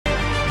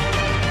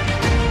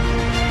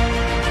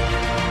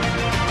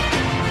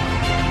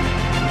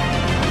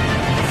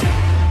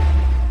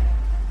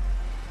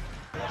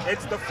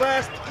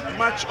first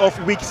match of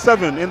week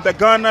 7 in the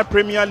Ghana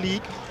Premier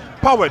League,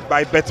 powered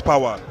by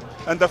betPawa.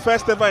 And the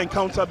first ever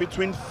encounter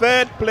between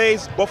third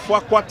place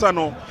Bofoakwa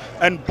Tano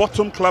and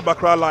bottom club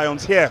Accra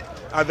Lions here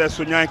at the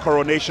Sunyani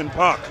Coronation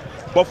Park.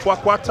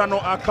 Bofoakwa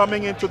Tano are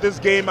coming into this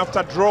game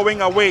after drawing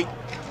away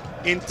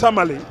in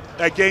Tamale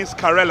against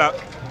Karela.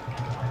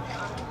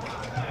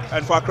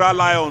 And for Accra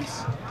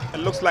Lions,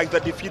 it looks like the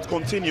defeat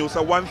continues. A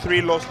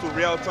 1-3 loss to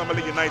Real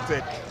Tamale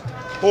United,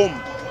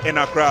 home in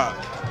Accra.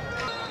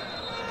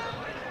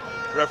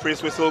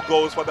 Referee's whistle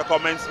goes for the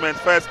commencement.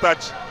 First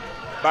touch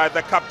by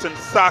the captain,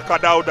 Saka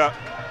Dauda.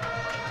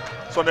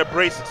 It's on the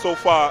brace so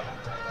far.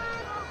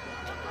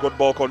 Good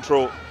ball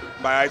control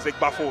by Isaac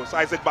Bafo. It's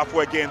Isaac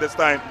Bafo again this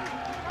time.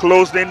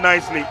 Closed in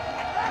nicely.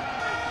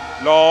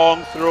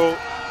 Long throw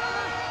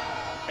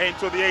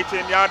into the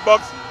 18-yard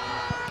box.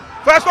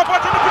 First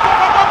opportunity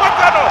for Bofoakwa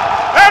Tano,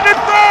 and it's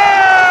there!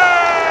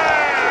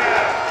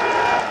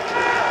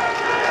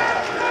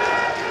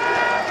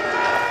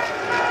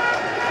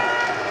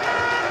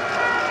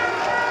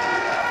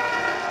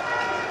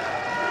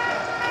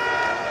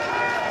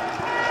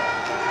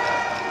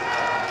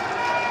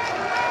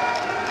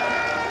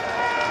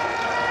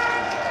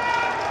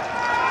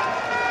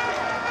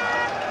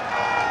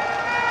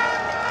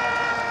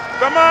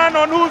 The man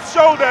on whose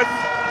shoulders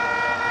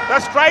the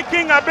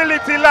striking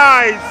ability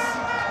lies,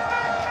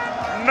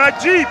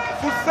 Ibrahim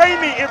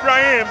Fuseini,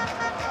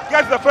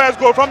 gets the first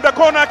goal from the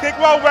corner kick.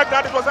 Well worked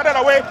out. It was headed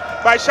away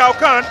by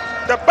Shaukan.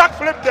 The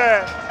backflip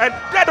there and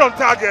dead on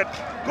target.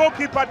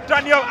 Goalkeeper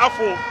Daniel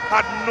Awuni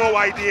had no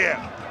idea.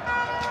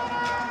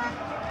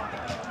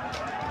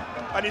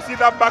 And you see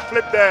that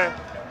backflip there.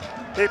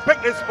 He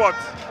picked his spot.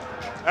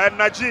 And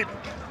Najib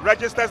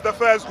registers the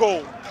first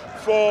goal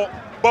for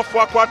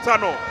Bofoakwa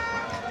Tano.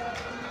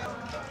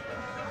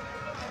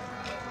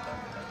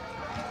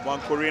 One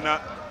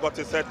Corina got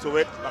his head to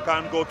it. I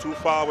can't go too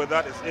far with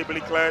that. It's ably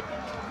cleared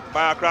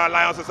by Accra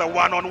Lions. It's a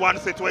one-on-one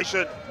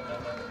situation.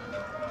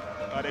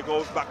 And it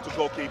goes back to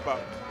goalkeeper.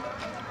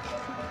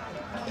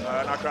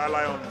 And Accra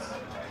Lions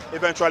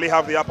eventually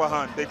have the upper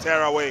hand. They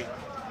tear away.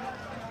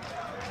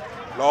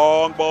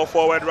 Long ball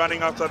forward,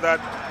 running after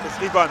that. It's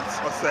Evans,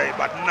 I'll say,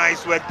 but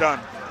nice work done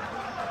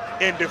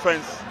in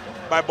defense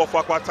by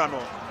Bofoakwa Tano.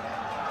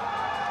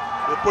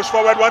 They push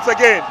forward once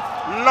again.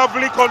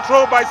 Lovely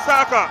control by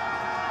Saka.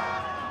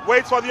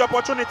 Waits for the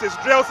opportunities,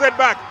 drills it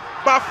back.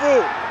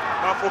 Bafo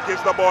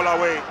gives the ball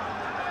away.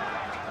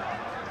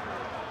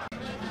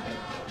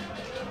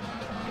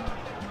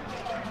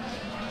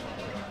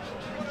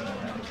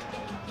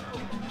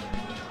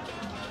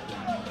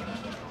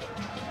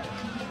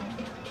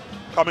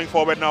 Coming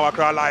forward now,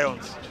 Accra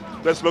Lions.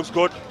 This looks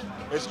good.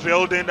 It's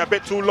drilled in a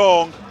bit too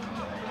long.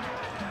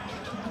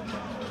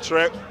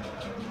 Trek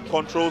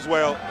controls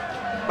well,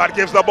 but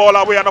gives the ball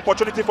away. An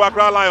opportunity for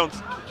Accra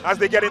Lions. As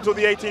they get into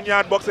the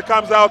 18-yard box, it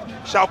comes out.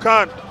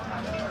 Shaukan,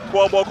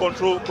 poor ball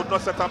control, could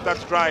not set up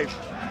that drive.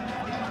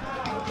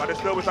 But it's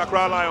still with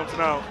Accra Lions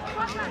now.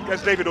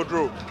 There's David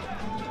Odro.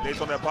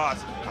 Lays on their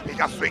pass.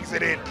 Apika swings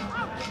it in.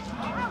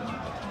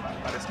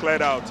 And it's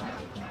cleared out.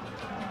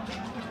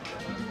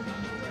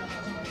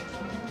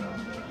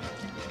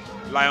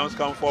 Lions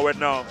come forward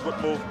now. Good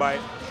move by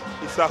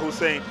Issa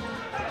Hussein.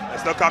 It's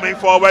still coming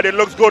forward. It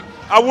looks good.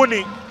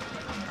 Awuni.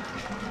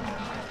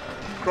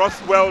 Cross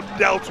well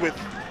dealt with.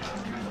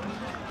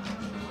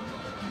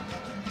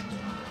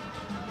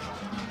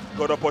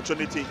 Good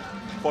opportunity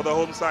for the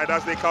home side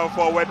as they come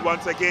forward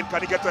once again.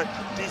 Can he get a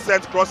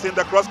decent cross in?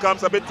 The cross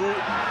comes a bit too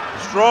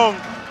strong.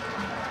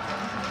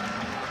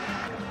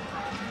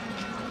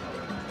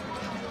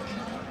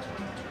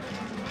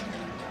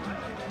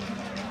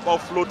 Ball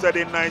floated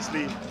in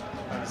nicely.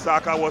 And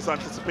Saka was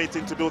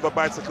anticipating to do the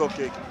bicycle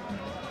kick.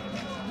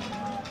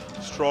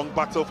 Strong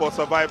battle for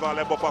survival.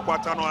 And Bofoakwa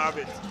Tano have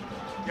it.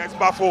 Gets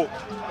Bafo.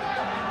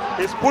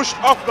 He's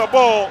pushed off the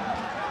ball.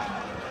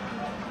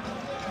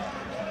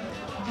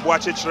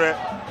 Watch it, Shre.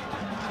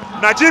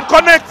 Najib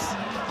connects.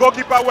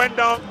 Goalkeeper went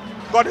down,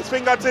 got his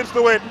fingertips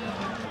to it.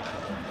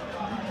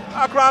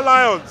 Accra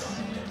Lions.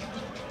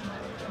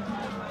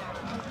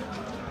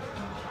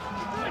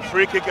 A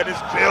free kick and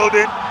it's drilled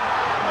in.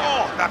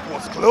 Oh, that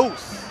was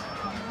close.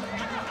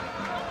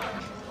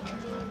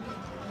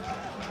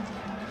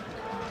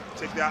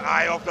 Take their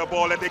eye off the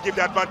ball and they give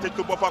the advantage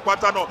to Bofoakwa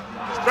Tano.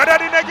 Spread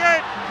in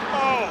again.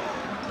 Oh.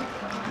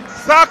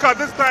 Saka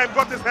this time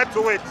got his head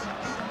to it.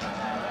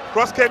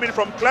 Cross came in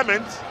from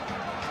Clement.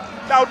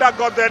 Dauda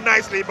got there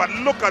nicely, but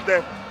look at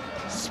the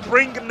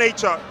spring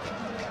nature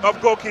of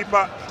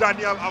goalkeeper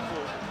Daniel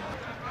Awuni.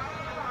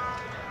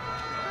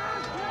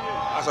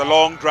 As a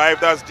long drive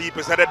that's deep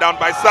is headed down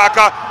by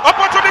Saka.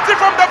 Opportunity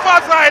from the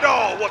far side.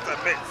 Oh, what a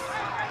miss.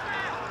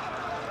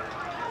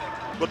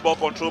 Good ball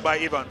control by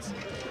Evans.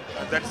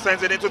 And then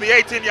sends it into the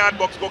 18-yard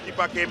box.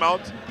 Goalkeeper came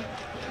out.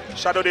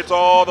 Shadowed it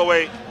all the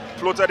way.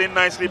 Floated in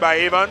nicely by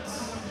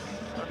Evans.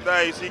 And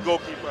there you see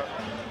goalkeeper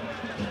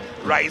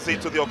rising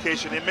to the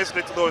occasion. He missed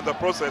it though in the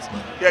process.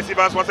 Yes,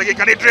 Evans once again.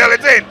 Can he drill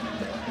it in?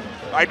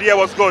 Idea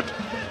was good.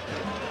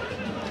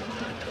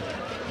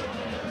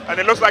 And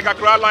it looks like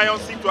Accra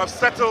Lions seem to have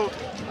settled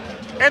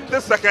in the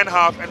second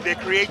half, and they're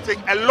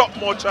creating a lot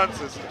more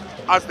chances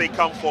as they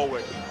come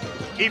forward.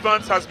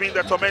 Evans has been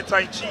the tormentor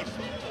in chief.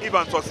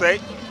 Evans will say.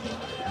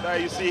 There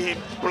you see him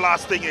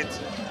blasting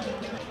it.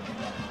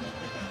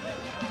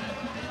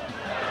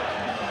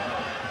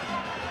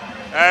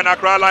 And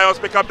Accra Lions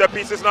pick up the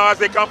pieces now as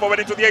they come forward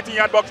into the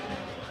 18-yard box.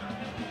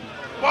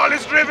 Ball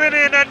is driven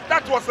in, and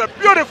that was a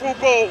beautiful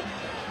goal.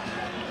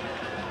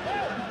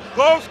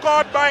 Goal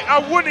scored by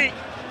Awuni.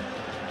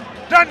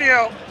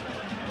 Daniel.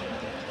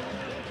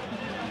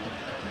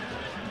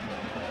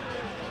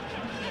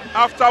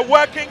 After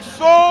working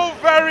so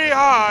very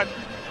hard,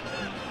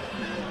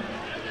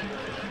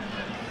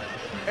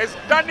 it's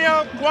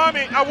Daniel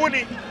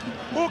Awuni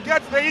who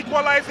gets the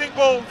equalizing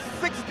goal.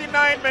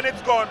 69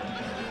 minutes gone,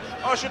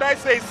 or should I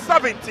say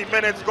 70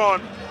 minutes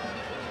gone.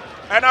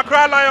 And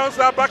Accra Lions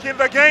are back in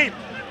the game.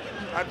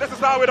 And this is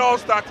how it all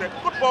started.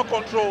 Good ball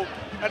control,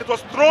 and it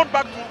was thrown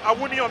back to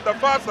Awuni on the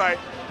far side.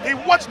 He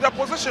watched the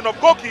position of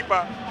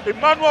goalkeeper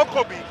Emmanuel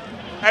Kobe,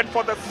 and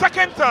for the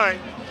second time,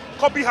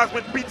 Kobe has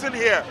been beaten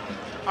here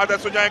at the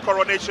Sunyani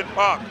Coronation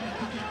Park.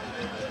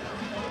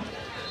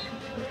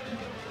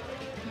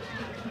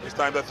 This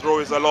time the throw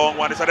is a long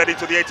one. It's headed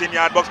into the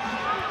 18-yard box.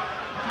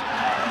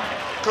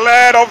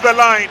 Cleared off the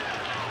line.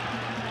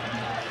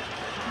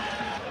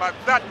 But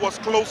that was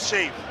close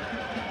shave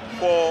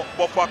for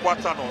Bofoakwa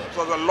Tano. It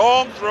was a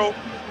long throw,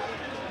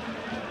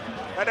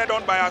 headed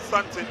on by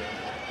Asante,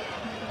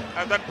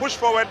 and then pushed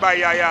forward by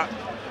Yaya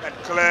and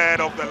cleared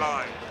off the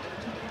line.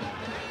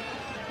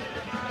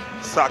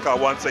 Saka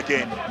once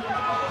again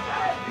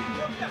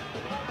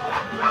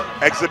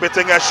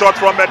exhibiting a shot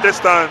from a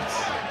distance.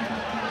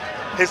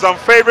 His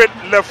unfavorite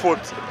left foot,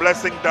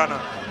 blessing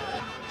Dana.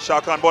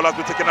 Shakan ball has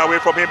been taken away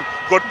from him.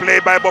 Good play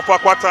by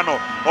Bofoakwa Tano.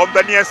 On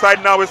the near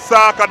side now is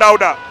Saka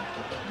Dauda.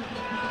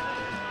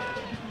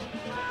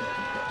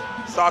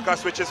 Saka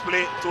switches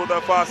play to the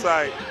far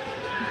side.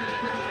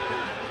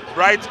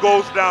 Bright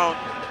goes down.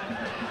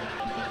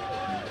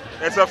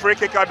 It's a free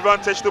kick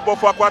advantage to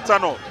Bofoakwa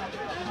Tano.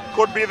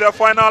 Could be the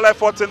final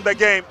effort in the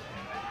game.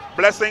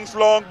 Blessing's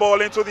long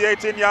ball into the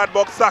 18-yard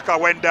box. Saka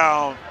went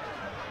down.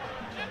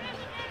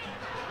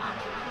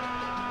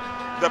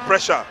 The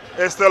pressure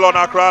is still on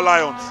Accra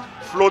Lions.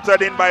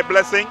 Floated in by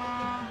Blessing.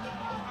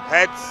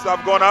 Heads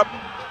have gone up.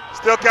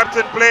 Still kept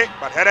in play,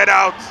 but headed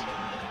out.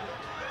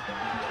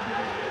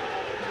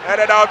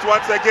 Headed out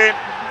once again.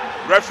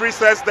 Referee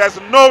says there's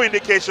no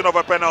indication of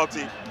a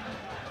penalty.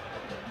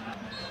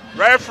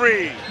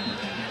 Referee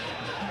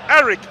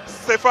Eric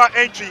Sefa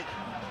Entry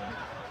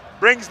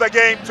brings the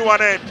game to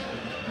an end.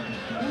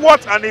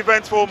 What an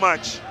eventful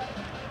match.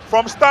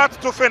 From start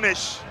to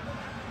finish.